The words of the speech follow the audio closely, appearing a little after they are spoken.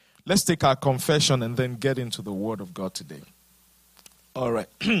Let's take our confession and then get into the Word of God today. All right.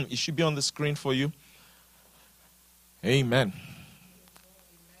 It should be on the screen for you. Amen.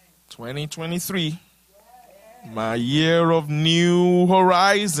 2023, my year of new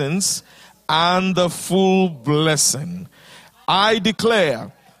horizons and the full blessing. I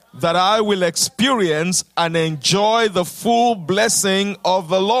declare that I will experience and enjoy the full blessing of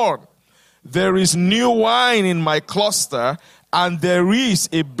the Lord. There is new wine in my cluster, and there is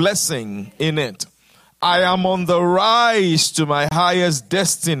a blessing in it. I am on the rise to my highest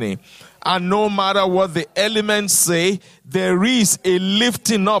destiny, and no matter what the elements say, there is a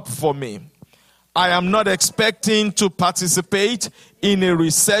lifting up for me. I am not expecting to participate in a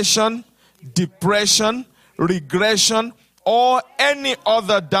recession, depression, regression, or any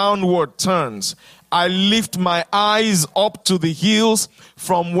other downward turns. I lift my eyes up to the hills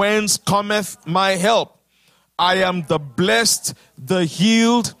from whence cometh my help. I am the blessed, the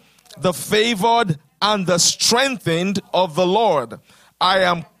healed, the favored, and the strengthened of the Lord. I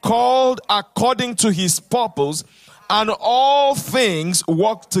am called according to his purpose, and all things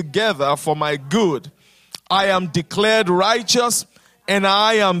work together for my good. I am declared righteous, and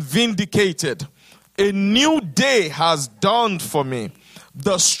I am vindicated. A new day has dawned for me.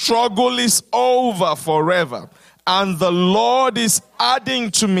 The struggle is over forever, and the Lord is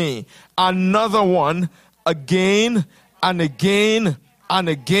adding to me another one again and again and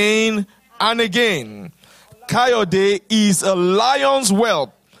again and again. Kayode is a lion's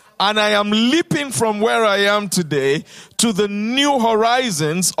whelp, and I am leaping from where I am today to the new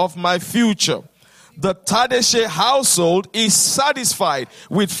horizons of my future. The Tadese household is satisfied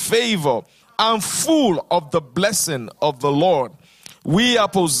with favor and full of the blessing of the Lord. We are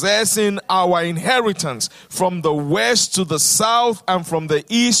possessing our inheritance from the west to the south and from the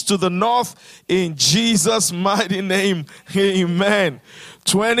east to the north in Jesus' mighty name. Amen.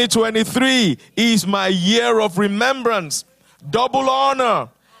 2023 is my year of remembrance, double honor,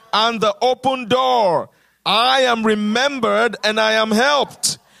 and the open door. I am remembered and I am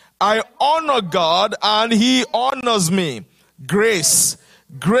helped. I honor God and he honors me. Grace,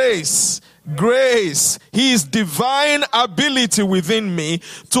 grace, grace. His divine ability within me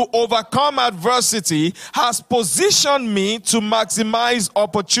to overcome adversity has positioned me to maximize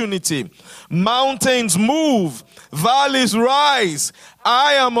opportunity. Mountains move, valleys rise.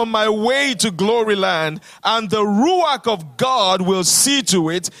 I am on my way to glory land, and the Ruach of God will see to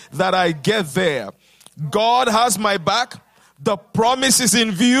it that I get there. God has my back, the promise is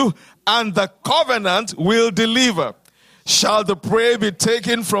in view, and the covenant will deliver. Shall the prey be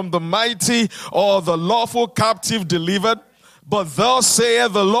taken from the mighty, or the lawful captive delivered? But thus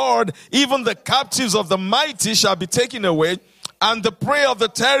saith the Lord, even the captives of the mighty shall be taken away, and the prey of the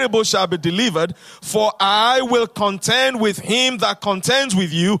terrible shall be delivered. For I will contend with him that contends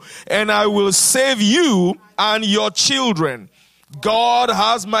with you, and I will save you and your children. God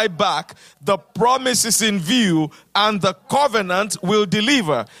has my back, the promise is in view, and the covenant will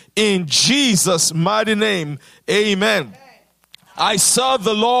deliver. In Jesus' mighty name, amen. I serve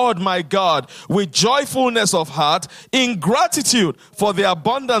the Lord my God with joyfulness of heart, in gratitude for the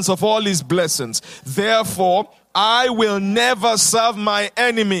abundance of all his blessings. Therefore, I will never serve my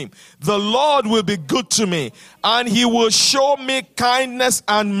enemy. The Lord will be good to me, and he will show me kindness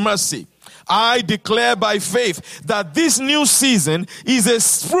and mercy. I declare by faith that this new season is a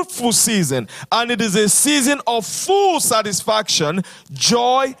fruitful season, and it is a season of full satisfaction,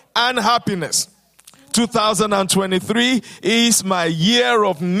 joy, and happiness. 2023 is my year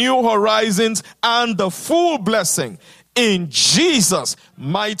of new horizons and the full blessing. In Jesus'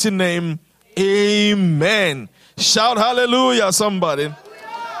 mighty name, amen. Shout hallelujah, somebody.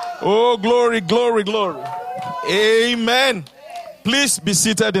 Oh, glory, glory, glory. Amen. Please be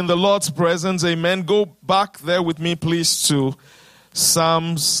seated in the Lord's presence. Amen. Go back there with me, please, to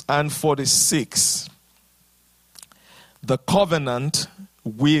Psalms 46. The covenant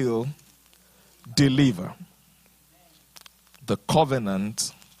will deliver. The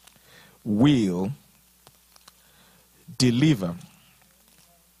covenant will deliver.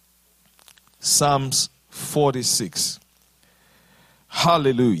 Psalms 46.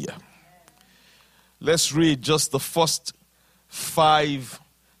 Hallelujah. Let's read just the first 5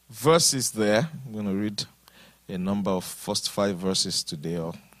 verses there. I'm going to read a number of first 5 verses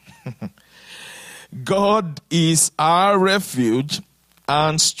today. God is our refuge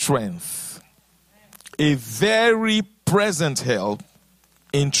and strength, a very present help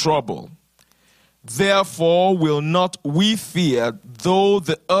in trouble. Therefore will not we fear, though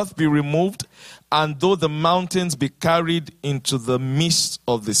the earth be removed, and though the mountains be carried into the midst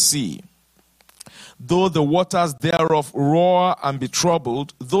of the sea. Though the waters thereof roar and be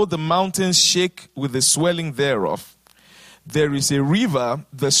troubled, though the mountains shake with the swelling thereof, there is a river,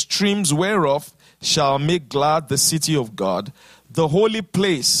 the streams whereof shall make glad the city of God, the holy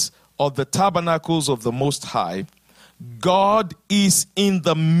place of the tabernacles of the Most High. God is in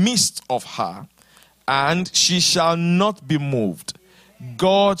the midst of her, and she shall not be moved.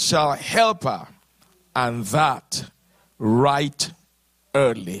 God shall help her, and that right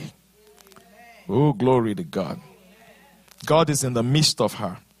early. Oh, glory to God. God is in the midst of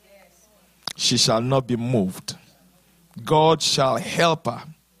her. She shall not be moved. God shall help her,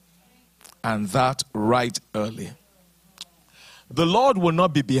 and that right early. The Lord will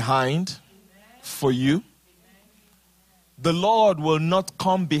not be behind for you. The Lord will not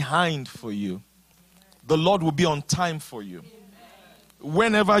come behind for you. The Lord will be on time for you.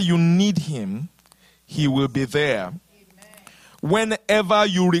 Whenever you need him, he will be there. Whenever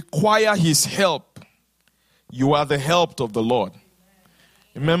you require his help, you are the helped of the Lord.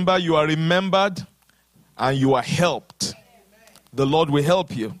 Remember, you are remembered and you are helped. The Lord will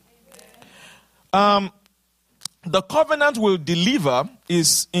help you. The covenant will deliver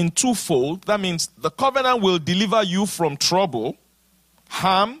is in twofold. That means the covenant will deliver you from trouble,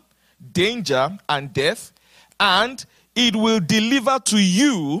 harm, danger, and death. And it will deliver to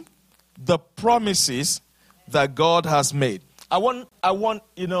you the promises that God has made. I want,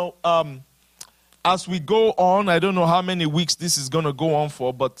 as we go on, I don't know how many weeks this is going to go on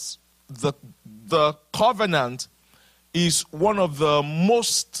for, but the covenant is one of the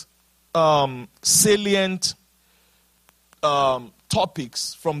most salient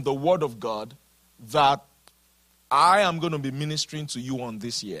topics from the Word of God that I am going to be ministering to you on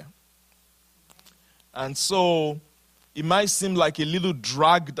this year. And so it might seem like a little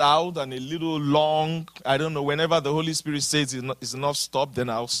dragged out and a little long. I don't know. Whenever the Holy Spirit says it's enough, stop, then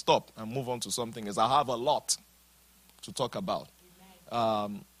I'll stop and move on to something else. I have a lot to talk about. A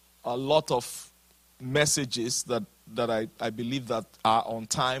lot of messages that I believe that are on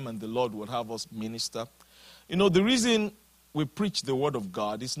time and the Lord would have us minister. You know, the reason we preach the Word of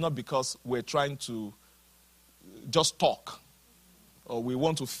God is not because we're trying to just talk or we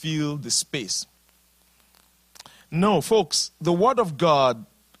want to fill the space. No, folks, the Word of God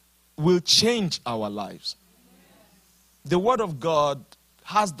will change our lives. The Word of God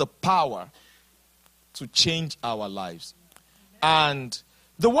has the power to change our lives. And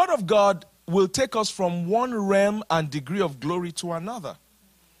the Word of God will take us from one realm and degree of glory to another.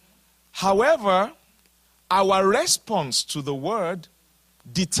 However, our response to the Word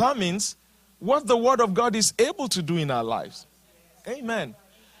determines what the Word of God is able to do in our lives. Amen.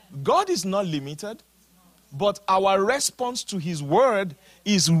 God is not limited. But our response to his word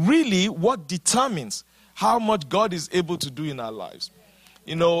is really what determines how much God is able to do in our lives.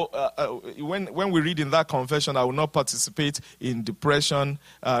 You know, when we read in that confession, I will not participate in depression,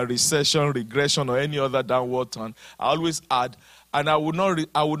 recession, regression, or any other downward turn. I always add, and I will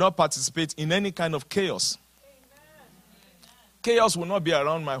not participate in any kind of chaos. Chaos will not be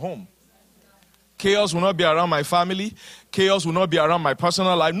around my home. Chaos will not be around my family. Chaos will not be around my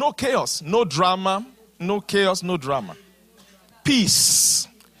personal life. No chaos, no drama. No chaos, no drama. Peace.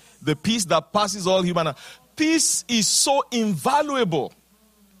 The peace that passes all human. Peace is so invaluable.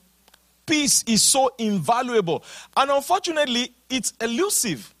 Peace is so invaluable. And unfortunately, it's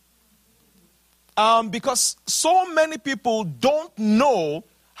elusive. Because so many people don't know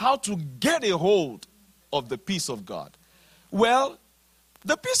how to get a hold of the peace of God. Well,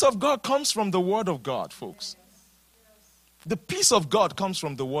 the peace of God comes from the Word of God, folks. The peace of God comes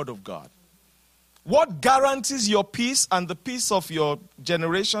from the Word of God. What guarantees your peace and the peace of your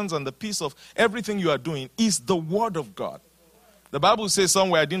generations and the peace of everything you are doing is the Word of God. The Bible says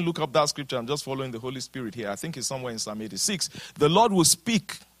somewhere, I didn't look up that scripture, I'm just following the Holy Spirit here. I think it's somewhere in Psalm 86. The Lord will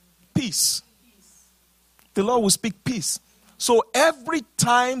speak peace. The Lord will speak peace. So every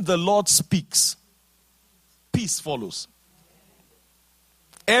time the Lord speaks, peace follows.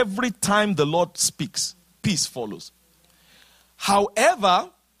 Every time the Lord speaks, peace follows.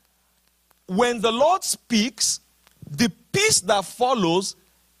 However, when the Lord speaks, the peace that follows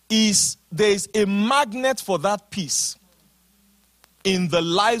is there is a magnet for that peace in the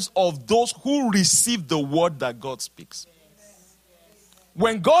lives of those who receive the word that God speaks.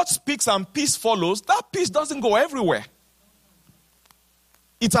 When God speaks and peace follows, that peace doesn't go everywhere.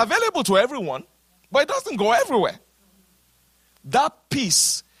 It's available to everyone, but it doesn't go everywhere. That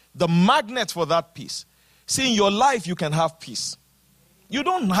peace, the magnet for that peace. See, in your life you can have peace. You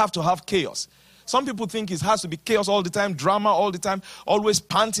don't have to have chaos. Some people think it has to be chaos all the time, drama all the time, always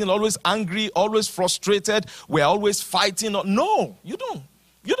panting, always angry, always frustrated. We're always fighting. No, you don't.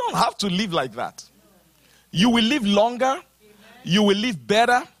 You don't have to live like that. You will live longer. You will live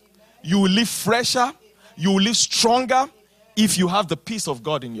better. You will live fresher. You will live stronger if you have the peace of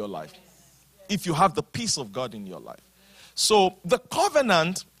God in your life. If you have the peace of God in your life. So the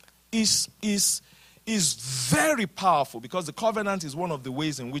covenant is very powerful, because the covenant is one of the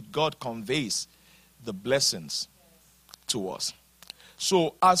ways in which God conveys the blessings to us.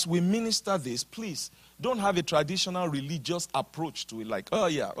 So as we minister this, please don't have a traditional religious approach to it, like, oh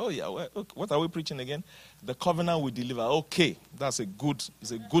yeah, what are we preaching again? The covenant will deliver. Okay, it's a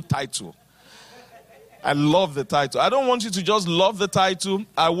good title. I love the title. I don't want you to just love the title.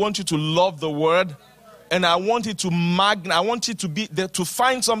 I want you to love the word, and I want it to I want it to be there, to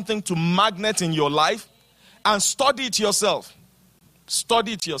find something to magnet in your life and study it yourself.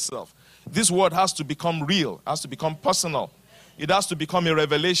 Study it yourself. This word has to become real, has to become personal. It has to become a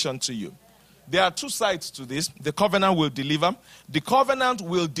revelation to you. There are two sides to this. The covenant will deliver. The covenant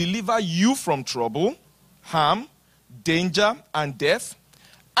will deliver you from trouble, harm, danger, and death.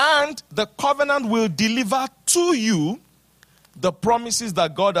 And the covenant will deliver to you the promises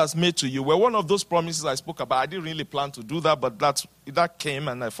that God has made to you. Well, one of those promises I spoke about, I didn't really plan to do that, but that came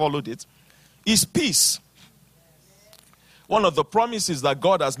and I followed it, is peace. One of the promises that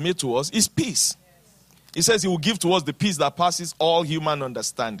God has made to us is peace. He says he will give to us the peace that passes all human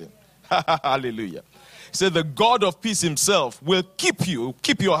understanding. Hallelujah. He said the God of peace himself will keep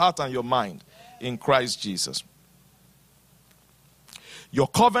your heart and your mind in Christ Jesus. Your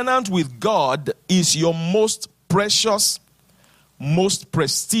covenant with God is your most precious, most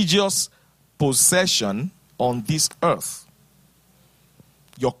prestigious possession on this earth.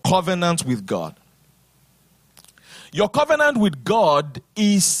 Your covenant with God. Your covenant with God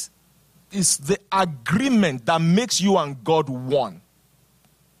is the agreement that makes you and God one.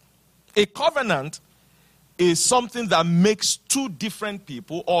 A covenant is something that makes two different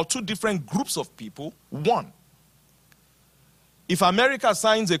people or two different groups of people one. If America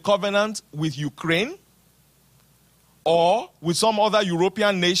signs a covenant with Ukraine or with some other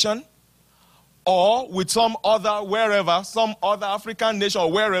European nation or with some other wherever, some other African nation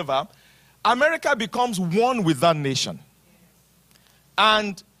or wherever, America becomes one with that nation.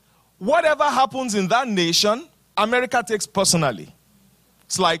 And whatever happens in that nation, America takes personally.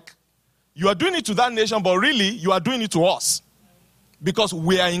 It's like you are doing it to that nation, but really you are doing it to us because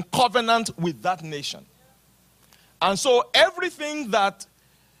we are in covenant with that nation. And so everything that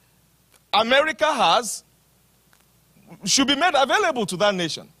America has should be made available to that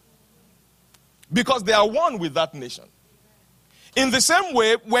nation because they are one with that nation. In the same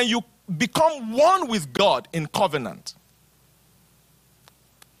way, when you become one with God in covenant,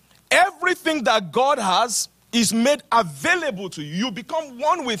 everything that God has is made available to you. You become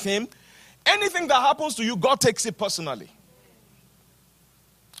one with him. Anything that happens to you, God takes it personally.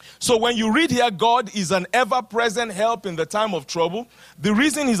 So when you read here, God is an ever-present help in the time of trouble. The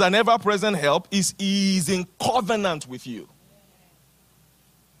reason he's an ever-present help is he is in covenant with you.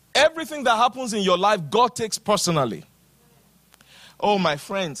 Everything that happens in your life, God takes personally. Oh, my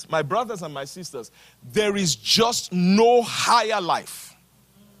friends, my brothers and my sisters, there is just no higher life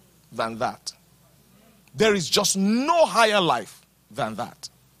than that. There is just no higher life than that.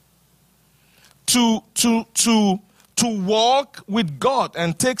 To walk with God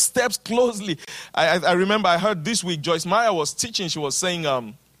and take steps closely. I remember I heard this week Joyce Meyer was teaching. She was saying,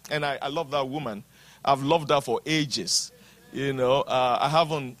 and I love that woman. I've loved her for ages. You know, I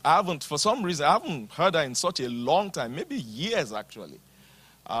haven't for some reason, I haven't heard her in such a long time, maybe years actually.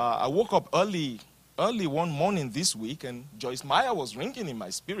 I woke up early one morning this week, and Joyce Meyer was ringing in my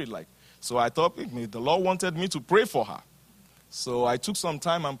spirit, so I thought the Lord wanted me to pray for her. So I took some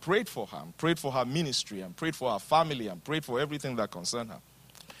time and prayed for her, and prayed for her ministry, and prayed for her family, and prayed for everything that concerned her.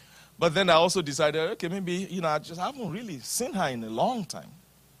 But then I also decided, okay, maybe, I haven't really seen her in a long time.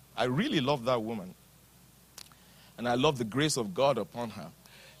 I really love that woman. And I love the grace of God upon her.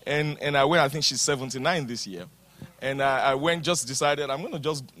 And I went, I think she's 79 this year. And I went, just decided, I'm going to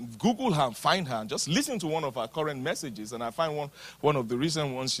just Google her and find her and just listen to one of her current messages. And I find one of the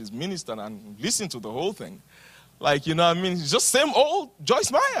recent ones she's ministered and listen to the whole thing. Just same old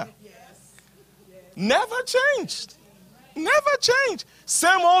Joyce Meyer. Yes. Never changed. Never changed.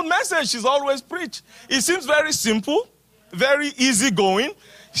 Same old message she's always preached. It seems very simple, very easygoing.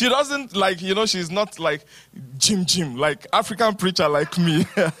 She doesn't she's not like Jim, like African preacher like me.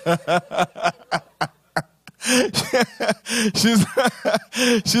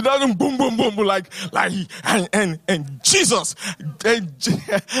 She doesn't boom like and Jesus.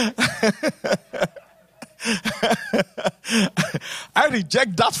 I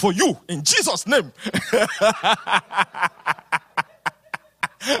reject that for you in Jesus' name.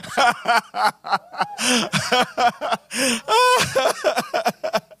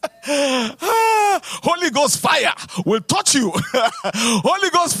 Holy Ghost fire will touch you. Holy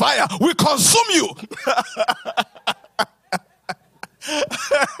Ghost fire will consume you.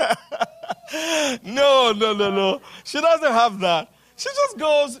 No. She doesn't have that. She just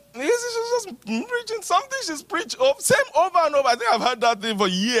goes, she's just preaching something she's preached same over and over. I think I've heard that thing for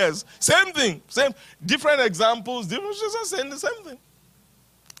years. Same thing, different examples, she's just saying the same thing.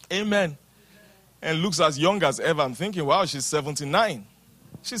 Amen. And looks as young as ever. I'm thinking, wow, she's 79.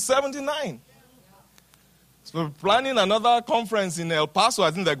 She's 79. So we're planning another conference in El Paso. I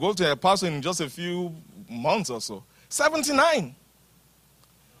think they go to El Paso in just a few months or so. 79.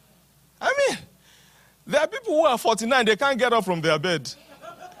 I mean, there are people who are 49, they can't get up from their bed.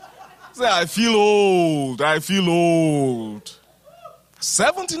 Say, I feel old.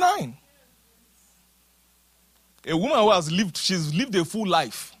 79. A woman who she's lived a full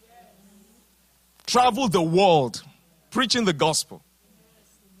life. Traveled the world, preaching the gospel.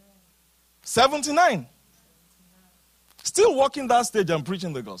 79. Still walking that stage and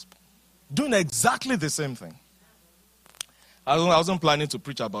preaching the gospel. Doing exactly the same thing. I wasn't planning to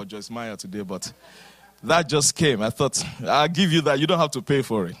preach about Joyce Meyer today, but that just came. I thought, I'll give you that. You don't have to pay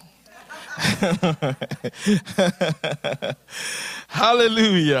for it.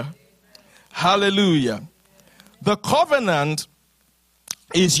 Hallelujah. Hallelujah. The covenant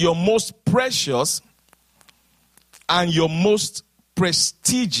is your most precious and your most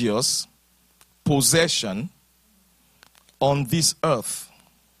prestigious possession on this earth.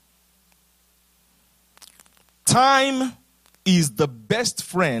 Time is the best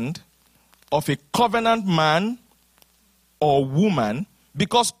friend of a covenant man or woman,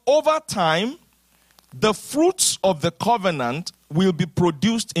 because over time, the fruits of the covenant will be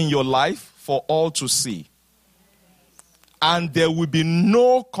produced in your life for all to see. And there will be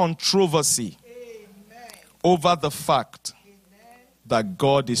no controversy over the fact that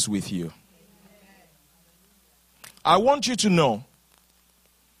God is with you. I want you to know,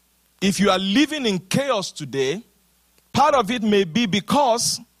 if you are living in chaos today, part of it may be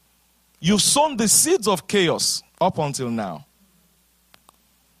because you've sown the seeds of chaos up until now.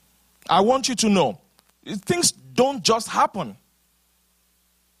 I want you to know, things don't just happen.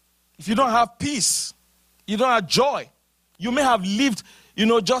 If you don't have peace, you don't have joy, you may have lived,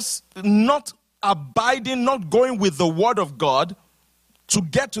 just not abiding, not going with the word of God to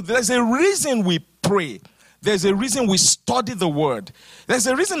get to. There's a reason we pray. There's a reason we study the word. There's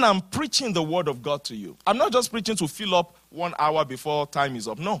a reason I'm preaching the word of God to you. I'm not just preaching to fill up 1 hour before time is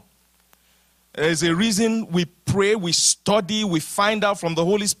up. No. There's a reason we pray, we study, we find out from the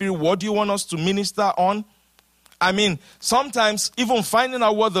Holy Spirit, what do you want us to minister on? I mean, sometimes even finding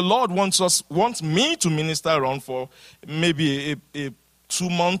out what the Lord wants me to minister on for maybe a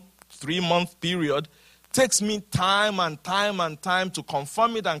 2-month, 3-month period takes me time and time to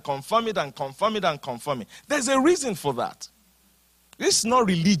confirm it and confirm it and confirm it and confirm it. There's a reason for that. This is not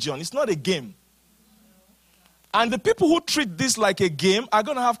religion. It's not a game. And the people who treat this like a game are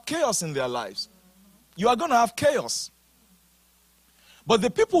going to have chaos in their lives. You are going to have chaos. But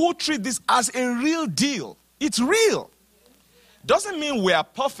the people who treat this as a real deal, it's real. Doesn't mean we are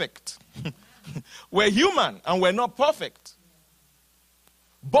perfect. We're human and we're not perfect.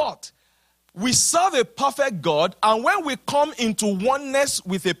 But we serve a perfect God, and when we come into oneness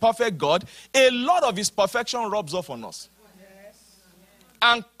with a perfect God, a lot of his perfection rubs off on us.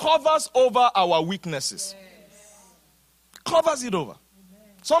 And covers over our weaknesses. Covers it over.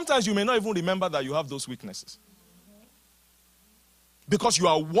 Sometimes you may not even remember that you have those weaknesses. Because you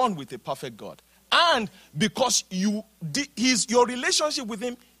are one with a perfect God. And because your relationship with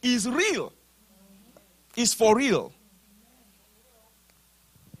him is real. Is for real.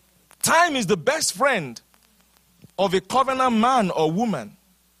 Time is the best friend of a covenant man or woman.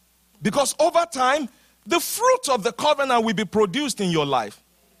 Because over time, the fruit of the covenant will be produced in your life.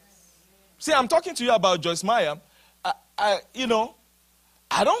 See, I'm talking to you about Joyce Meyer.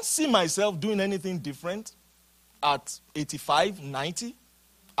 I don't see myself doing anything different at 85, 90.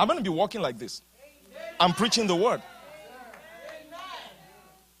 I'm going to be walking like this. I'm preaching the word.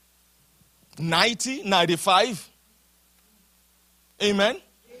 90, 95. Amen.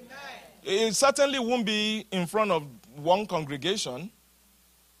 It certainly won't be in front of one congregation,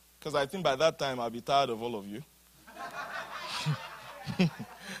 because I think by that time I'll be tired of all of you.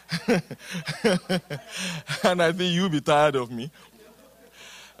 And I think you'll be tired of me.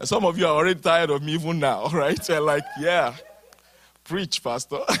 Some of you are already tired of me even now, right? You're like, yeah, preach,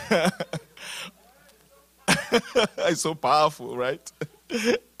 Pastor. It's so powerful, right?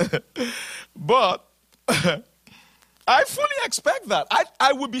 But I fully expect that.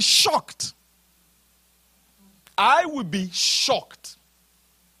 I would be shocked I would be shocked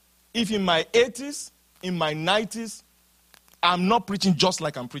if in my 80s, in my 90s, I'm not preaching just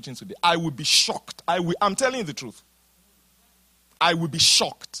like I'm preaching today. I would be shocked. I'm telling you the truth. I would be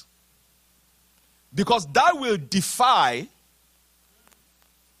shocked. Because that will defy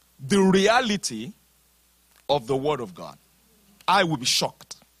the reality of the Word of God. I will be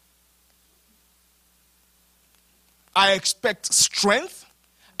shocked. I expect strength.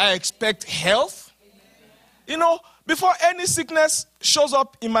 I expect health. You know, before any sickness shows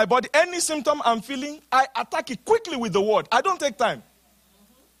up in my body, any symptom I'm feeling, I attack it quickly with the Word. I don't take time.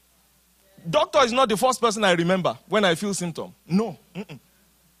 Doctor is not the first person I remember when I feel symptom. No.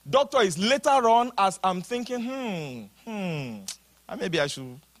 Doctor is later on as I'm thinking, maybe I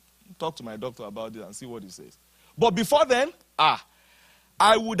should talk to my doctor about it and see what he says. But before then,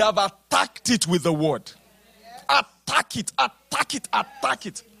 I would have attacked it with the Word. Attack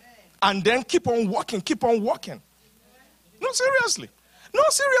it. And then keep on walking. No, seriously,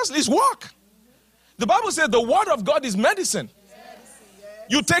 it's work. The Bible says the Word of God is medicine.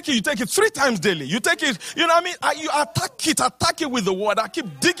 You take it 3 times daily. You take it, you know what I mean? You attack it with the Word. I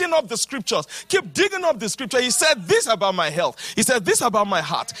keep digging up the scriptures. He said this about my health. He said this about my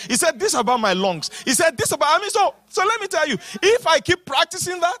heart. He said this about my lungs. He said this about, so let me tell you, if I keep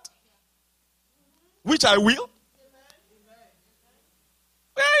practicing that, which I will,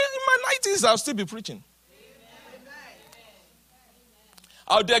 in my 90s, I'll still be preaching.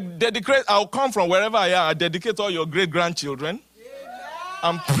 I'll come from wherever I am. I'll dedicate all your great-grandchildren.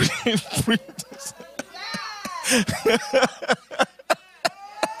 I'm preaching.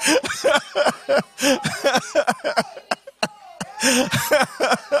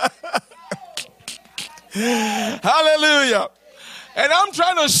 Hallelujah. And I'm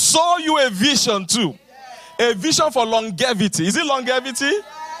trying to show you a vision too. A vision for longevity. Is it longevity?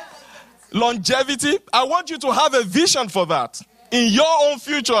 Longevity. I want you to have a vision for that in your own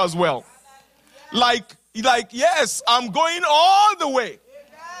future as well. Like yes, I'm going all the way.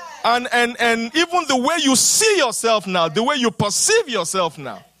 And even the way you see yourself now, the way you perceive yourself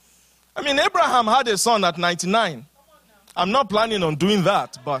now. I mean, Abraham had a son at 99. I'm not planning on doing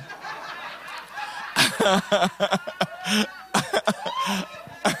that, but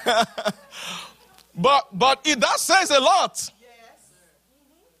that says a lot.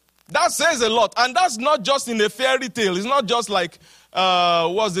 That says a lot. And that's not just in a fairy tale. It's not just like,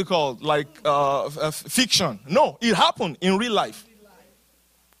 what's it called? Like fiction. No, it happened in real life.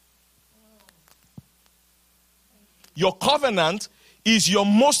 Your covenant is your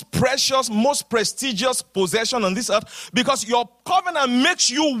most precious, most prestigious possession on this earth because your covenant makes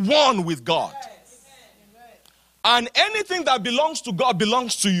you one with God. And anything that belongs to God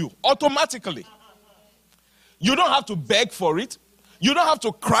belongs to you automatically. You don't have to beg for it. You don't have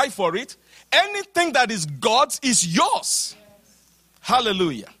to cry for it. Anything that is God's is yours.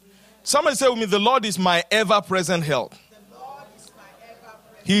 Hallelujah. Somebody say with me, the Lord is my ever-present help.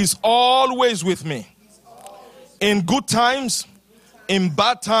 He is always with me. In good times, in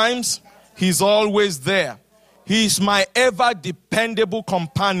bad times, He's always there. He is my ever-dependable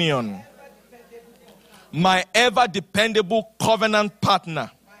companion. My ever-dependable covenant partner.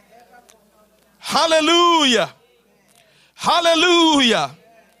 Hallelujah. Hallelujah.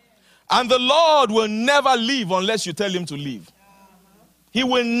 And the Lord will never leave unless you tell Him to leave. He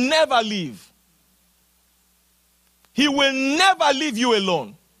will never leave. He will never leave you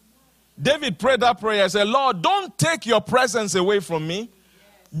alone. David prayed that prayer. He said, Lord, don't take your presence away from me.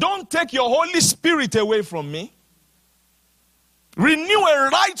 Don't take your Holy Spirit away from me. Renew a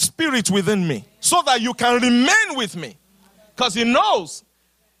right spirit within me so that you can remain with me. Because He knows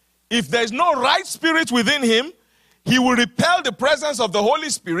if there's no right spirit within Him, He will repel the presence of the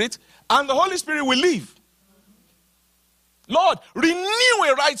Holy Spirit and the Holy Spirit will leave. Lord, renew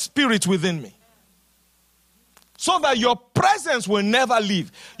a right spirit within me so that your presence will never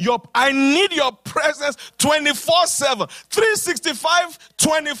leave. I need your presence 24/7, 365,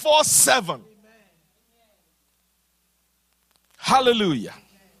 24/7. Hallelujah.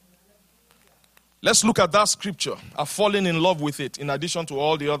 Let's look at that scripture. I've fallen in love with it in addition to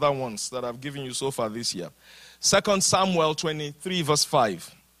all the other ones that I've given you so far this year. 2 Samuel 23 verse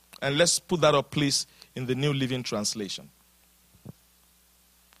 5. And let's put that up, please, in the New Living Translation.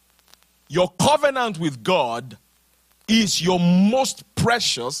 Your covenant with God is your most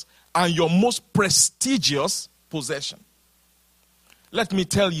precious and your most prestigious possession. Let me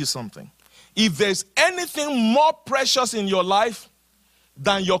tell you something. If there's anything more precious in your life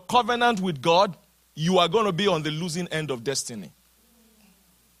than your covenant with God, you are going to be on the losing end of destiny.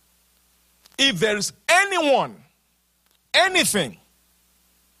 If there is anyone, anything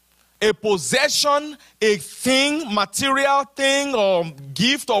a possession, a thing, material thing, or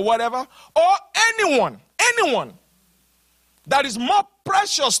gift or whatever, or anyone that is more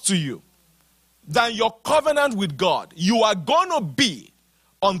precious to you than your covenant with God, you are going to be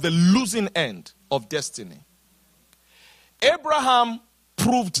on the losing end of destiny. Abraham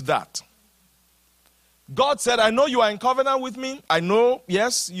proved that. God said, I know you are in covenant with me. I know,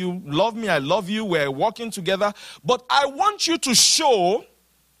 yes, you love me. I love you. We're working together. But I want you to show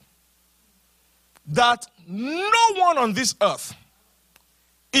that no one on this earth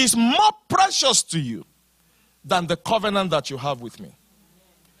is more precious to you than the covenant that you have with me.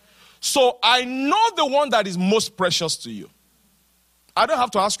 So I know the one that is most precious to you. I don't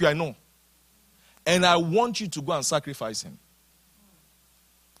have to ask you, I know. And I want you to go and sacrifice him.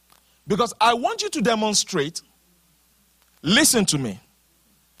 Because I want you to demonstrate, listen to me,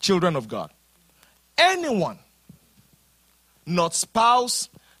 children of God. Anyone, not spouse,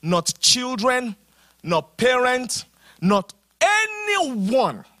 not children, not parent, not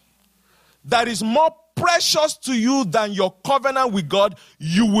anyone that is more precious to you than your covenant with God,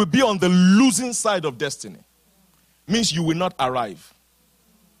 you will be on the losing side of destiny. Means you will not arrive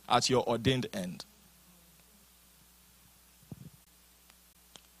at your ordained end.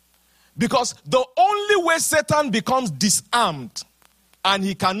 Because the only way Satan becomes disarmed and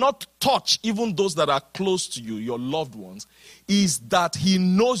he cannot touch even those that are close to you, your loved ones, is that he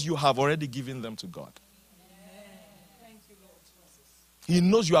knows you have already given them to God. He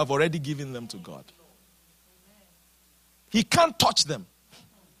knows you have already given them to God. He can't touch them.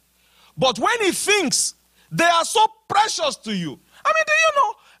 But when he thinks they are so precious to you, I mean, do you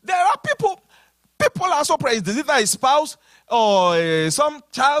know, there are people are so precious. Is it a spouse or some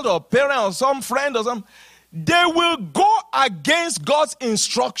child or parent or some friend or some, they will go against God's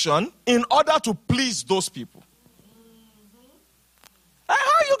instruction in order to please those people. How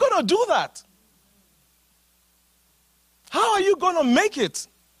are you going to do that? How are you going to make it?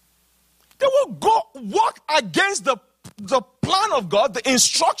 They will go walk against the plan of God, the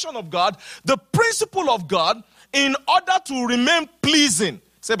instruction of God, the principle of God, in order to remain pleasing.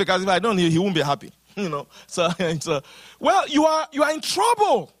 Say, because if I don't, he won't be happy. You know. So well, you are in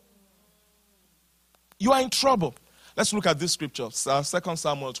trouble. You are in trouble. Let's look at this scripture. 2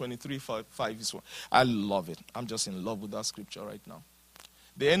 Samuel 23:5 is one. I love it. I'm just in love with that scripture right now.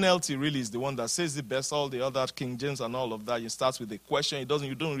 The NLT really is the one that says the best. All the other King James and all of that, it starts with a question.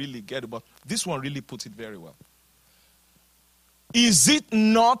 You don't really get it, but this one really puts it very well. Is it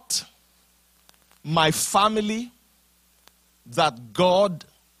not my family that God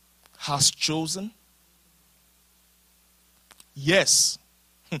has chosen? Yes.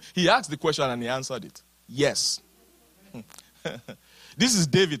 He asked the question and he answered it. Yes. This is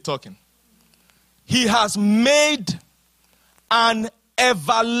David talking. He has made an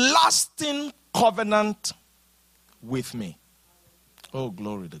everlasting covenant with me. Oh,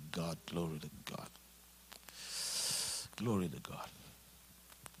 glory to God, glory to God. Glory to God.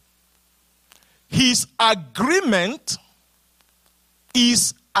 His agreement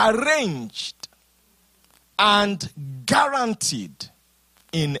is arranged and guaranteed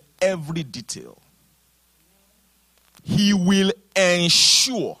in every detail. He will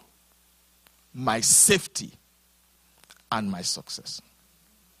ensure my safety and my success.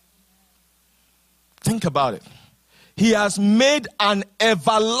 Think about it. He has made an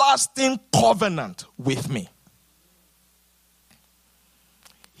everlasting covenant with me.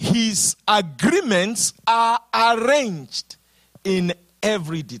 His agreements are arranged in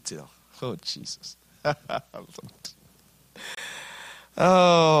every detail. Oh, Jesus.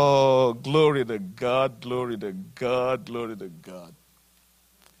 Oh, glory to God, glory to God, glory to God.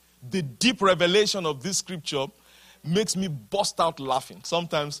 The deep revelation of this scripture makes me bust out laughing.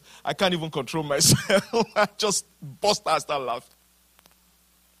 Sometimes I can't even control myself. I just bust out and start laughing.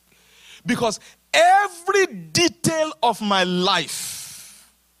 Because every detail of my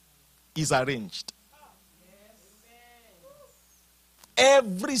life is arranged.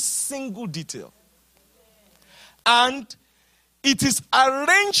 Every single detail. And it is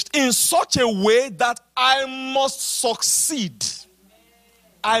arranged in such a way that I must succeed.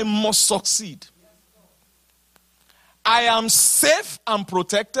 I must succeed. I am safe and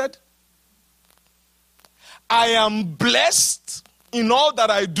protected. I am blessed in all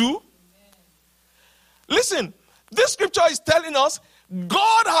that I do. Listen, this scripture is telling us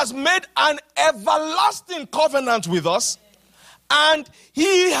God has made an everlasting covenant with us, and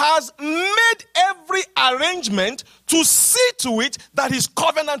he has made every arrangement to see to it that his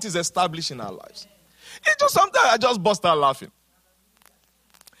covenant is established in our lives. It's just sometimes I just bust out laughing.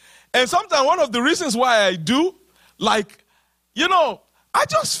 And sometimes one of the reasons why I do, like, you know, I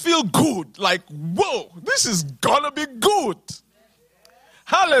just feel good. Like, whoa, this is going to be good.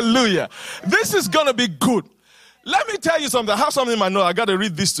 Hallelujah. This is going to be good. Let me tell you something. I have something in my note. I got to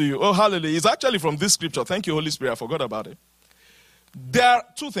read this to you. Oh, hallelujah. It's actually from this scripture. Thank you, Holy Spirit. I forgot about it. There are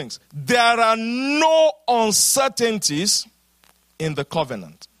two things. There are no uncertainties in the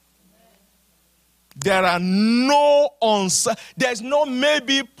covenant. There are no there's no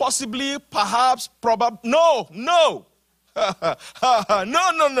maybe, possibly, perhaps, probably. No. No.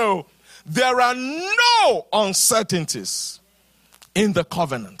 There are no uncertainties in the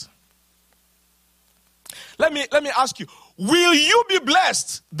covenant. Let me ask you, will you be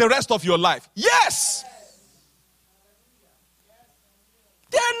blessed the rest of your life? Yes.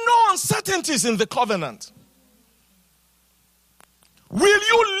 There are no uncertainties in the covenant. Will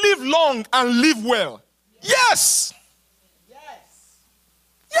you live long and live well? Yes.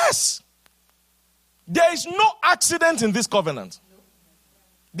 Yes. There is no accident in this covenant.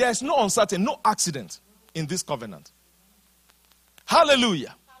 There is no uncertainty, no accident in this covenant.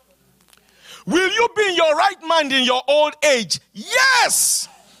 Hallelujah. Will you be in your right mind in your old age? Yes.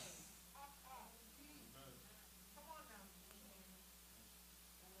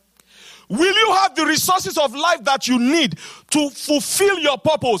 Will you have the resources of life that you need to fulfill your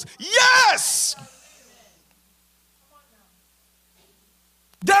purpose? Yes.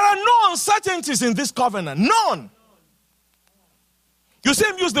 There are no uncertainties in this covenant. None. You see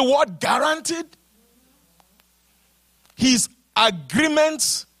him use the word guaranteed? His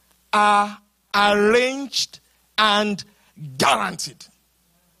agreements are arranged and guaranteed.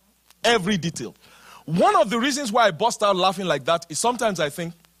 Every detail. One of the reasons why I bust out laughing like that is sometimes I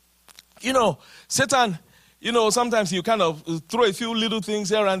think, Satan, sometimes you kind of throw a few little things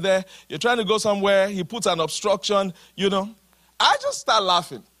here and there. You're trying to go somewhere. He puts an obstruction, I just start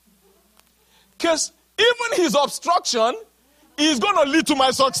laughing. Because even his obstruction is going to lead to my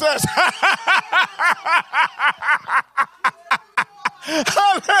success.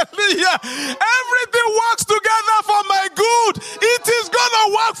 Hallelujah. Everything works together for my good. It is going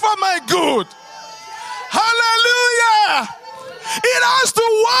to work for my good. Hallelujah. It has to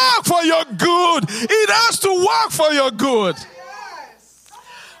work for your good. It has to work for your good.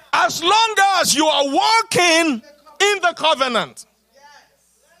 As long as you are walking in the covenant,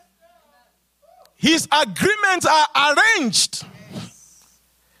 his agreements are arranged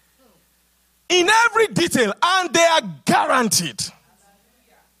in every detail and they are guaranteed.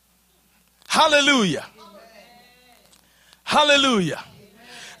 Hallelujah. Hallelujah.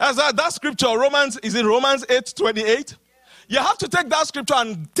 As that scripture, Romans 8:28. You have to take that scripture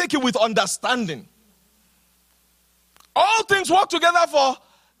and take it with understanding. All things work together for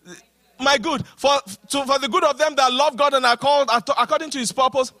my good, for the good of them that love God and are called according to his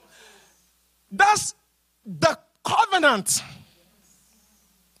purpose. That's the covenant.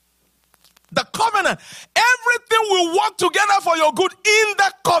 The covenant. Everything will work together for your good in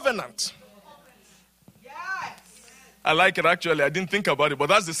the covenant. I like it actually. I didn't think about it, but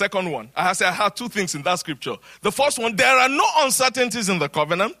that's the second one. I had two things in that scripture. The first one, there are no uncertainties in the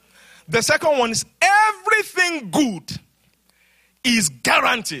covenant. The second one is everything good is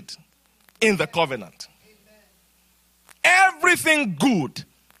guaranteed in the covenant. Everything good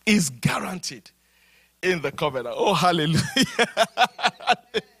is guaranteed in the covenant. Oh, hallelujah.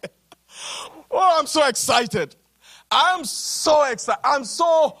 Oh, I'm so excited. I'm so excited. I'm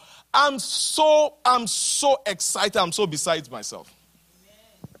so excited. I'm so beside myself.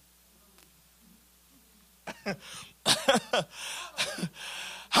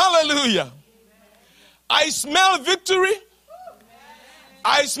 Hallelujah. I smell victory.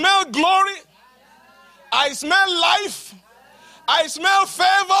 I smell glory. I smell life. I smell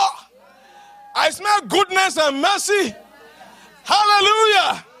favor. I smell goodness and mercy.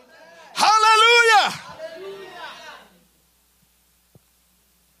 Hallelujah. Hallelujah.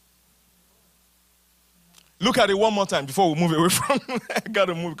 Look at it one more time before we move away from I got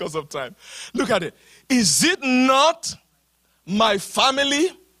to move because of time. Look at it. Is it not my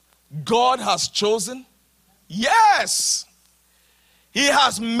family God has chosen? Yes. He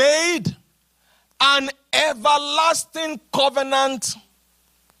has made an everlasting covenant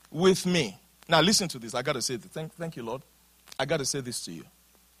with me. Now listen to this. I got to say this. Thank you, Lord. I got to say this to you.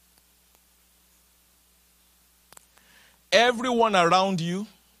 Everyone around you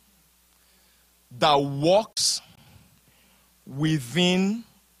that walks within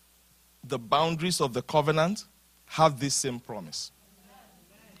the boundaries of the covenant have this same promise.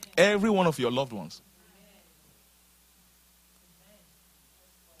 Every one of your loved ones.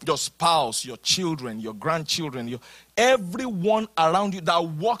 Your spouse, your children, your grandchildren, everyone around you that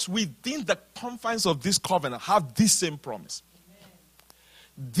walks within the confines of this covenant have this same promise.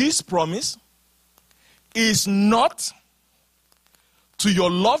 this promise is not to your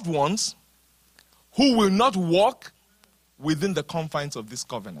loved ones who will not walk within the confines of this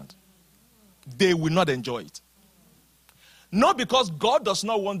covenant. They will not enjoy it. Not because God does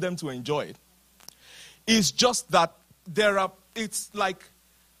not want them to enjoy it. It's just that it's like,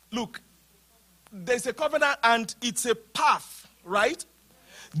 look, there's a covenant and it's a path, right?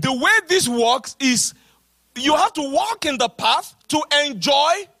 The way this works is you have to walk in the path to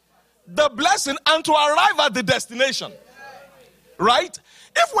enjoy the blessing and to arrive at the destination, right?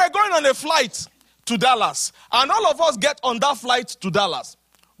 If we're going on a flight to Dallas and all of us get on that flight to Dallas,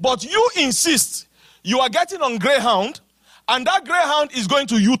 but you insist you are getting on Greyhound and that Greyhound is going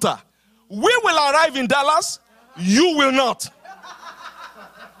to Utah, we will arrive in Dallas, you will not.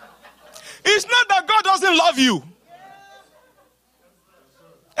 It's not that God doesn't love you.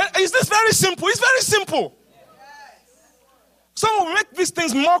 Is this very simple? It's very simple. Some will make these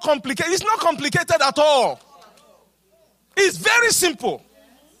things more complicated. It's not complicated at all. It's very simple.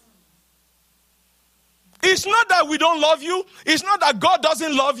 It's not that we don't love you. It's not that God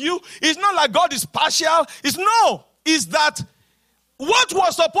doesn't love you. It's not like God is partial. It's that what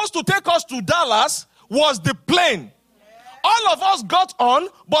was supposed to take us to Dallas was the plane. All of us got on,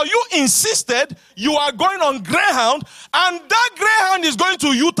 but you insisted you are going on Greyhound, and that Greyhound is going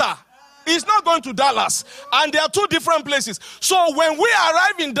to Utah. It's not going to Dallas. And there are two different places. So when we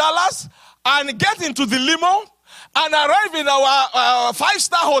arrive in Dallas and get into the limo and arrive in our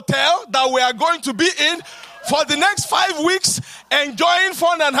 5-star hotel that we are going to be in for the next 5 weeks, enjoying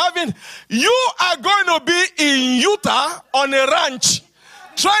fun and having, you are going to be in Utah on a ranch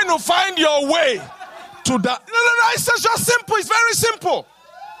trying to find your way to that. No, it's just simple. It's very simple.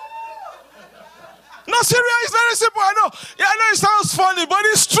 No, seriously, it's very simple. I know it sounds funny, but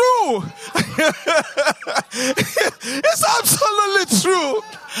it's true. It's absolutely true.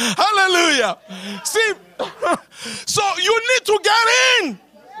 Hallelujah. See, so you need to get in.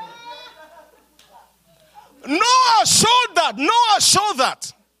 Noah showed that.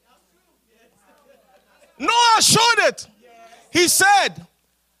 Noah showed it. He said,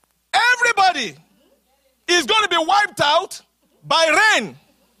 everybody is going to be wiped out by rain.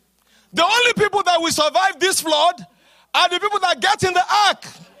 The only people that will survive this flood are the people that get in the ark.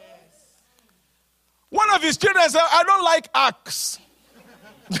 One of his children said, I don't like arks.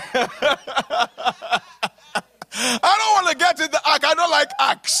 I don't want to get in the ark. I don't like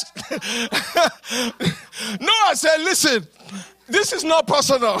arks. Noah said, listen, this is not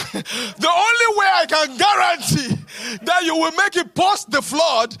personal. The only way I can guarantee that you will make it past the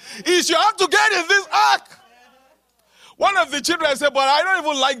flood is you have to get in this ark. One of the children said, but I don't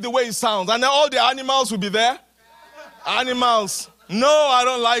even like the way it sounds. And then all the animals will be there. Animals. No, I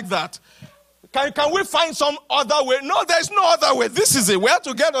don't like that. Can we find some other way? No, there's no other way. This is it. We have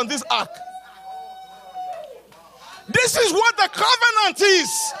to get on this ark. This is what the covenant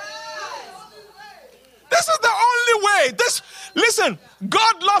is. This is the only way. Listen,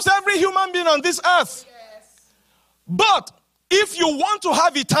 God loves every human being on this earth. But if you want to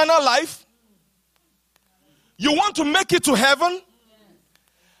have eternal life, you want to make it to heaven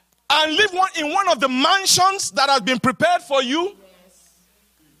and live in one of the mansions that has been prepared for you,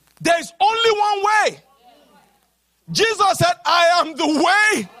 there is only one way. Jesus said, I am the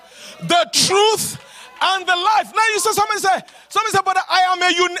way, the truth, and the life. Now you say, somebody say, but I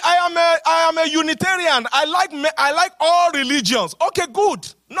am a Unitarian. I like all religions. Okay, good.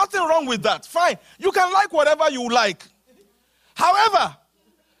 Nothing wrong with that. Fine. You can like whatever you like. However,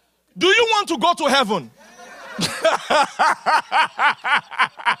 do you want to go to heaven?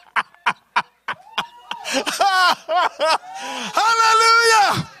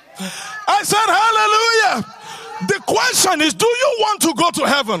 Hallelujah. I said hallelujah. The question is, do you want to go to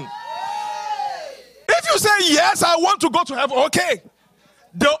heaven? If you say yes, I want to go to heaven, okay.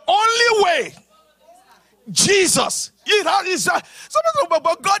 The only way, Jesus. Somebody say,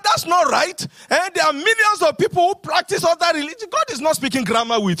 but God, that's not right. And there are millions of people who practice other religion. God is not speaking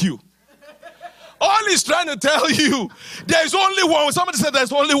grammar with you. All he's trying to tell you, there's only one. Somebody said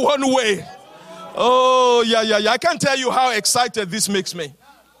there's only one way. Oh, yeah. I can't tell you how excited this makes me.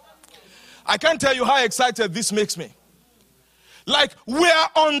 I can't tell you how excited this makes me. Like, we are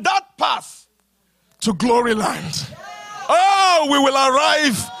on that path to glory land. Oh, we will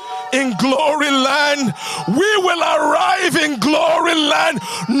arrive in glory land. We will arrive in glory land.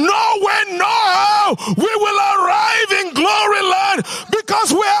 No way, no how. We will arrive in glory land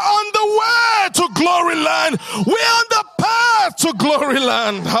because we are on the way to glory land. We are on the path to glory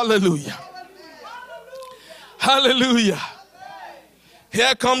land. Hallelujah. Hallelujah.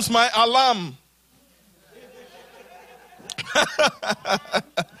 Here comes my alarm.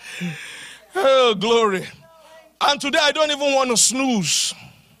 Oh, glory. And today I don't even want to snooze.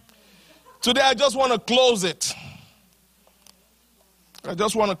 Today I just want to close it. I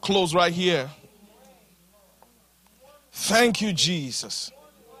just want to close right here. Thank you, Jesus.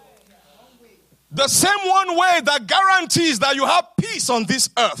 The same one way that guarantees that you have peace on this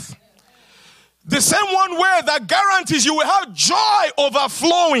earth. The same one way that guarantees you will have joy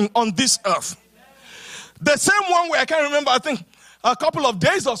overflowing on this earth. The same one way, I can't remember, I think a couple of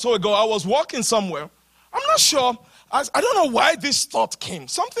days or so ago, I was walking somewhere. I'm not sure. I don't know why this thought came.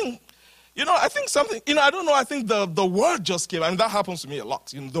 Something, I think something, I don't know. I think the word just came. I mean, that happens to me a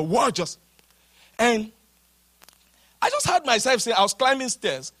lot. The word just, and I just heard myself say, I was climbing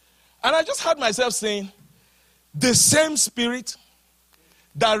stairs, and I just heard myself saying, the same spirit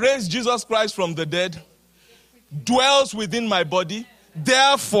that raised Jesus Christ from the dead dwells within my body.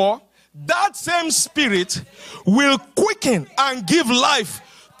 Therefore, that same spirit will quicken and give life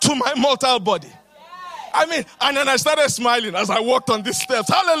to my mortal body. I mean, and then I started smiling as I walked on these steps.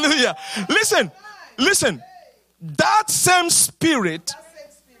 Hallelujah. Listen. That same spirit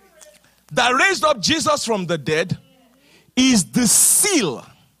that raised up Jesus from the dead is the seal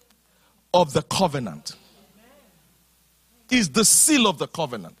of the covenant. Is the seal of the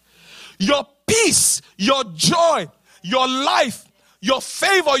covenant. Your peace, your joy, your life, your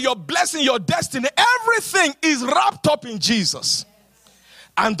favor, your blessing, your destiny, everything is wrapped up in Jesus.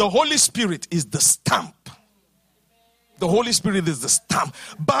 And the Holy Spirit is the stamp. The Holy Spirit is the stamp.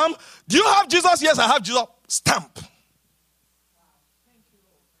 Bam. Do you have Jesus? Yes, I have Jesus. Stamp.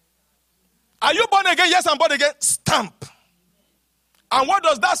 Are you born again? Yes, I'm born again. Stamp. And what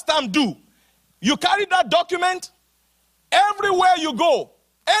does that stamp do? You carry that document everywhere you go.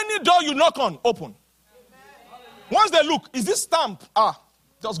 Any door you knock on, open. Once they look, is this stamp?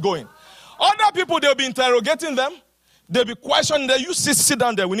 Just going. Other people, they'll be interrogating them. They'll be questioning them. You sit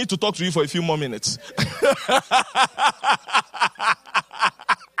down there. We need to talk to you for a few more minutes.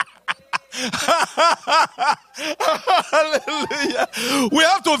 Hallelujah. We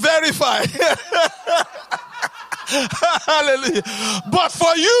have to verify. Hallelujah. But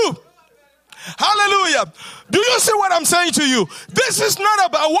for you, hallelujah. Do you see what I'm saying to you? This is not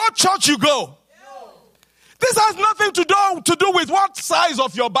about what church you go. This has nothing to do with what size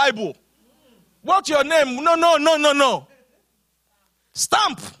of your Bible. What's your name? No.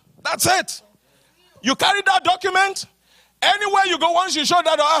 Stamp. That's it. You carry that document. Anywhere you go, once you show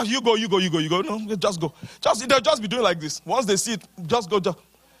that, you go. No, just go. They'll just be doing like this. Once they see it, just go. The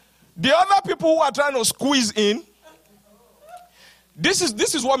other people who are trying to squeeze in, this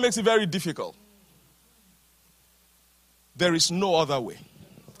is what makes it very difficult. There is no other way.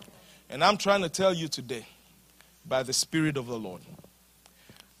 And I'm trying to tell you today, by the Spirit of the Lord,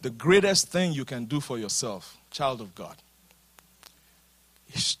 the greatest thing you can do for yourself, child of God,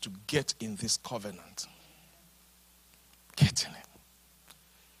 is to get in this covenant. Get in it.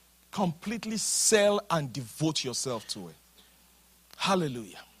 Completely sell and devote yourself to it.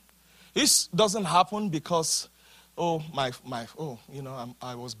 Hallelujah. This doesn't happen because, I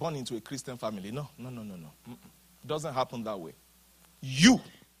was born into a Christian family. No. It doesn't happen that way. You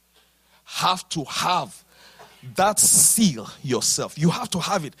have to have that seal yourself. You have to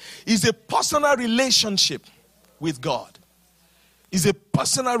have it. It's a personal relationship with God. It's a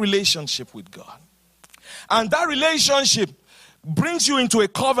personal relationship with God. And that relationship brings you into a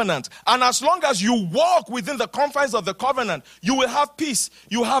covenant. And as long as you walk within the confines of the covenant, you will have peace.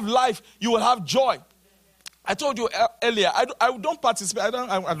 You will have life. You will have joy. I told you earlier, I don't participate.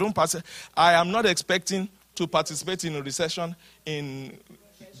 I don't participate. I am not expecting to participate in a recession, in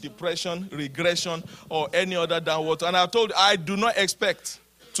depression, regression, or any other downward. And I told you, I do not expect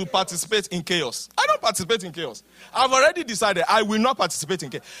to participate in chaos. I don't participate in chaos. I've already decided I will not participate in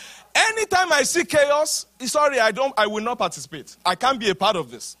chaos. Anytime I see chaos, I will not participate. I can't be a part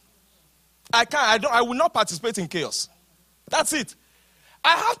of this. I will not participate in chaos. That's it.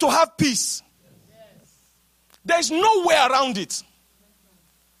 I have to have peace. There's no way around it.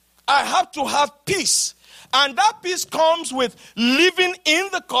 I have to have peace. And that peace comes with living in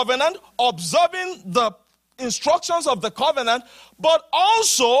the covenant, observing the instructions of the covenant, but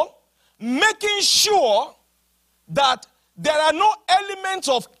also making sure that there are no elements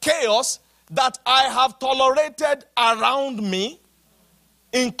of chaos that I have tolerated around me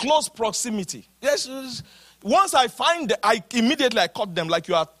in close proximity. Yes, once I find them, I immediately cut them like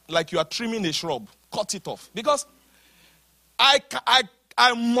you are trimming a shrub. Cut it off. Because I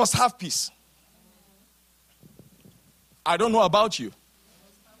must have peace. I don't know about you.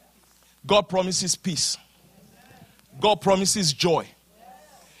 God promises peace. God promises joy.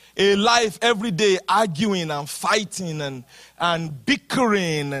 a life every day arguing and fighting and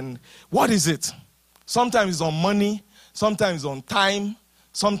bickering. And what is it? Sometimes it's on money, sometimes it's on time,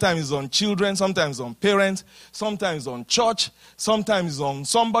 sometimes it's on children, sometimes it's on parents, sometimes it's on church, sometimes it's on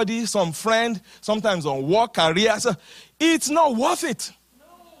somebody, some friend, sometimes on work, career. So it's not worth it.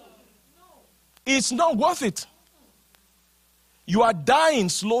 It's not worth it. You are dying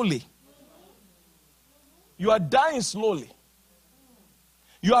slowly. You are dying slowly.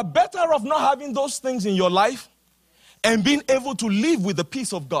 You are better off not having those things in your life and being able to live with the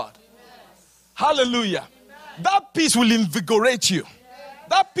peace of God. Yes. Hallelujah. Amen. That peace will invigorate you. Yes.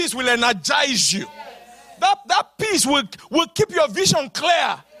 That peace will energize you. Yes. That peace will keep your vision clear.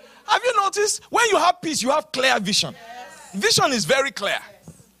 Yes. Have you noticed? When you have peace, you have clear vision. Yes. Vision is very clear. Yes.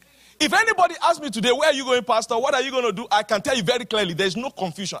 If anybody asks me today, where are you going, Pastor? What are you going to do? I can tell you very clearly. There's no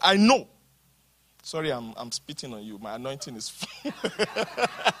confusion. I know. Sorry, I'm spitting on you. My anointing is full.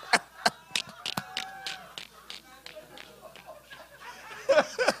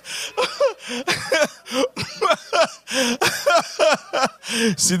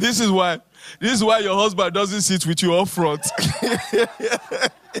 See, this is why your husband doesn't sit with you up front.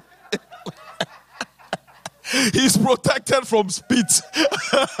 He's protected from spit.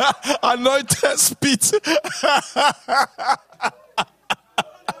 Anointed spit.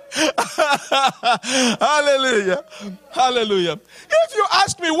 Hallelujah. Hallelujah. If you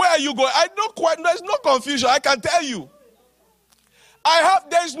ask me where are you going, there's no confusion. I can tell you.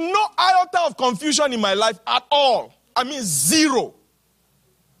 There's no iota of confusion in my life at all. I mean, zero.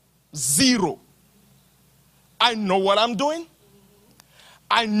 Zero. I know what I'm doing.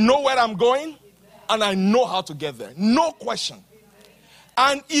 I know where I'm going. And I know how to get there. No question.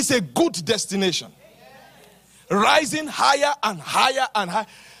 And it's a good destination. Rising higher and higher and higher.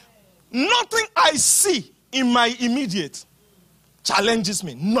 Nothing I see in my immediate challenges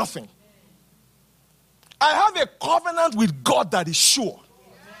me. Nothing. I have a covenant with God that is sure.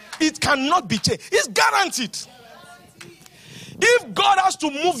 It cannot be changed. It's guaranteed. If God has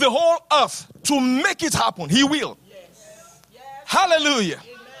to move the whole earth to make it happen, He will. Hallelujah.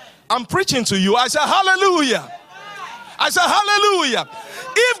 I'm preaching to you. I say hallelujah. I say hallelujah.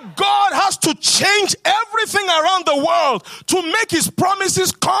 If God has to change everything around the world to make His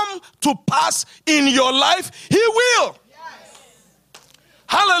promises come to pass in your life, He will.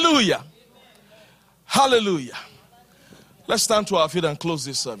 Hallelujah. Hallelujah. Let's stand to our feet and close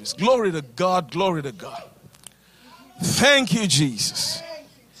this service. Glory to God. Glory to God. Thank you, Jesus.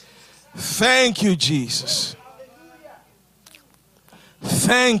 Thank you, Jesus.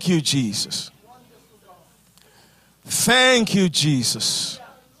 Thank you, Jesus. Thank you, Jesus.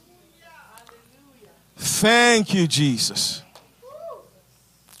 Thank you, Jesus.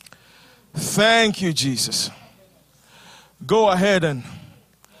 Thank you, Jesus. Go ahead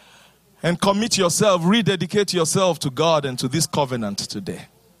and commit yourself, rededicate yourself to God and to this covenant today.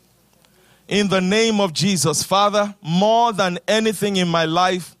 In the name of Jesus, Father, more than anything in my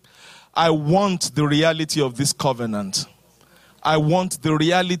life, I want the reality of this covenant. I want the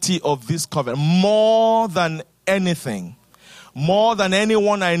reality of this covenant more than anything. More than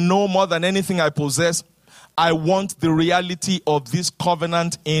anyone I know, more than anything I possess, I want the reality of this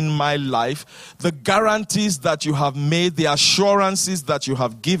covenant in my life. The guarantees that you have made, the assurances that you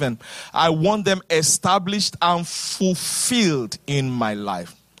have given, I want them established and fulfilled in my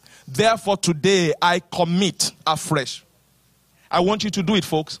life. Therefore, today I commit afresh. I want you to do it,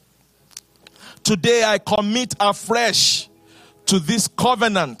 folks. Today I commit afresh to this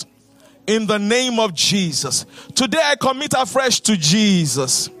covenant in the name of Jesus. Today I commit afresh to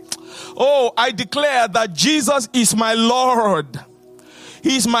Jesus. Oh, I declare that Jesus is my Lord.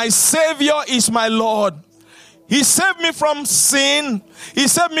 He's my Savior, He's my Lord. He saved me from sin. He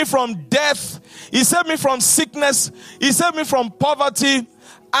saved me from death. He saved me from sickness. He saved me from poverty.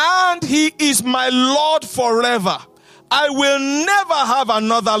 And He is my Lord forever. I will never have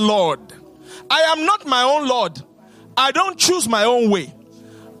another Lord. I am not my own Lord. I don't choose my own way.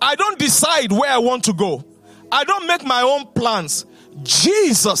 I don't decide where I want to go. I don't make my own plans.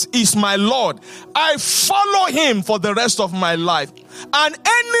 Jesus is my Lord. I follow Him for the rest of my life. And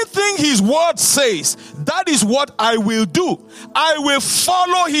anything His word says, that is what I will do. I will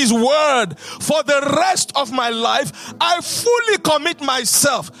follow His word for the rest of my life. I fully commit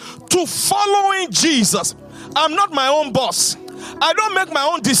myself to following Jesus. I'm not my own boss. I don't make my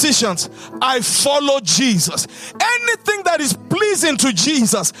own decisions. I follow Jesus. Anything that is pleasing to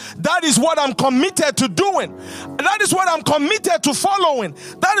Jesus, that is what I'm committed to doing. That is what I'm committed to following.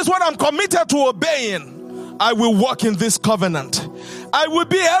 That is what I'm committed to obeying. I will walk in this covenant. I will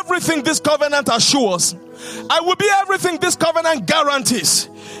be everything this covenant assures. I will be everything this covenant guarantees.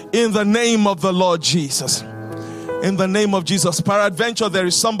 In the name of the Lord Jesus. In the name of Jesus. Peradventure, there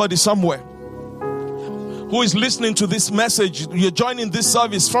is somebody somewhere who is listening to this message. You're joining this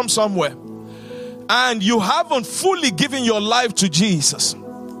service from somewhere, and you haven't fully given your life to Jesus.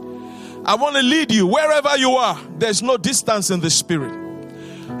 I want to lead you wherever you are. There's no distance in the spirit.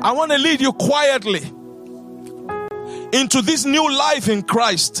 I want to lead you quietly into this new life in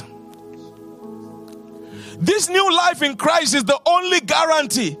Christ. This new life in Christ is the only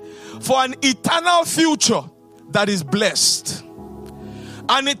guarantee for an eternal future that is blessed.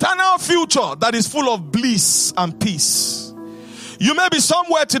 An eternal future that is full of bliss and peace. You may be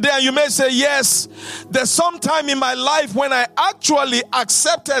somewhere today and you may say, yes, there's some time in my life when I actually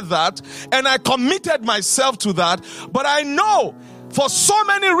accepted that and I committed myself to that, but I know for so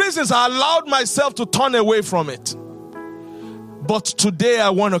many reasons I allowed myself to turn away from it. But today I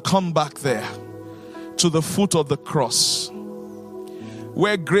want to come back there to the foot of the cross,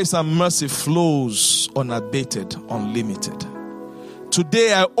 where grace and mercy flows unabated, unlimited.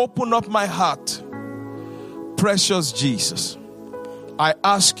 Today I open up my heart. Precious Jesus, I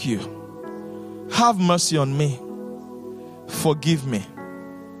ask you, have mercy on me. Forgive me.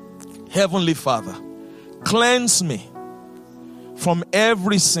 Heavenly Father, cleanse me from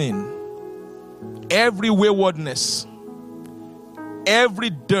every sin, every waywardness, every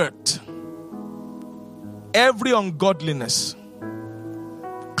dirt, every ungodliness.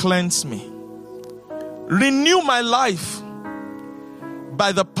 Cleanse me. Renew my life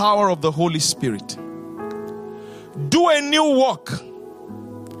by the power of the Holy Spirit. Do a new work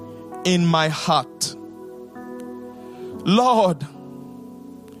in my heart. Lord,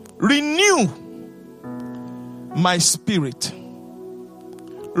 renew my spirit.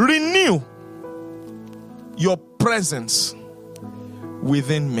 Renew your presence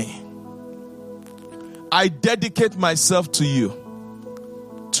within me. I dedicate myself to you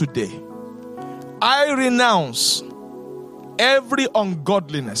today. I renounce every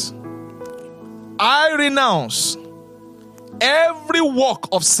ungodliness. I renounce every work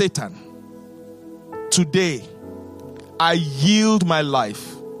of Satan. Today, I yield my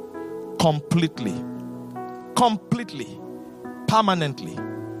life completely, permanently,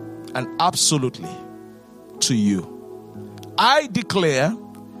 and absolutely to you. I declare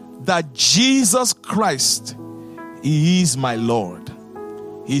that Jesus Christ, He is my Lord.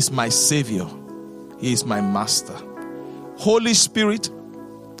 He is my Savior. He is my Master. Holy Spirit,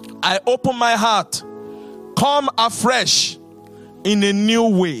 I open my heart. Come afresh in a new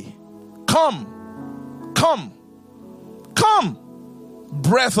way. Come.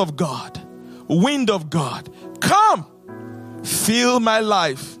 Breath of God, wind of God, come. Fill my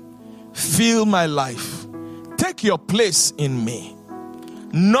life. Take your place in me.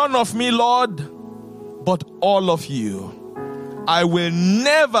 None of me, Lord, but all of you. I will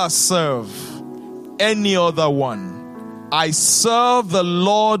never serve any other one. I serve the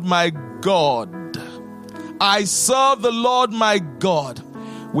Lord my God. I serve the Lord my God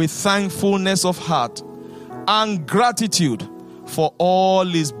with thankfulness of heart and gratitude for all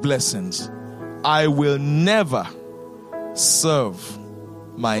His blessings. I will never serve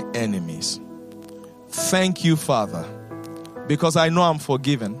my enemies. Thank you, Father, because I know I'm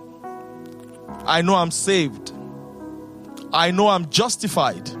forgiven. I know I'm saved. I know I'm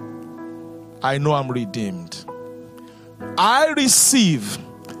justified. I know I'm redeemed. I receive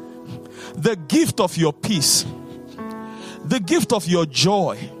the gift of your peace, the gift of your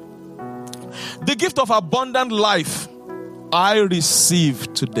joy, the gift of abundant life. I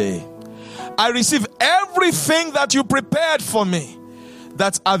receive today. I receive everything that you prepared for me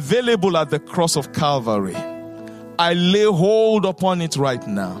that's available at the cross of Calvary. I lay hold upon it right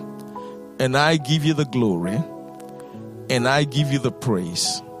now, and I give you the glory, and I give you the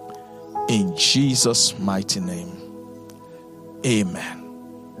praise in Jesus' mighty name. Amen.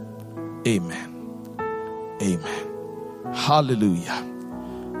 Amen. Amen. Hallelujah.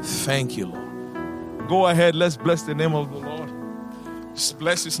 Thank you, Lord. Go ahead, let's bless the name of the Lord. Just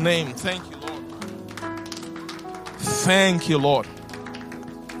bless His name. Thank you, Lord. Thank you, Lord.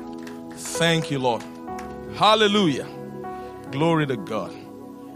 Thank you, Lord. Hallelujah. Glory to God.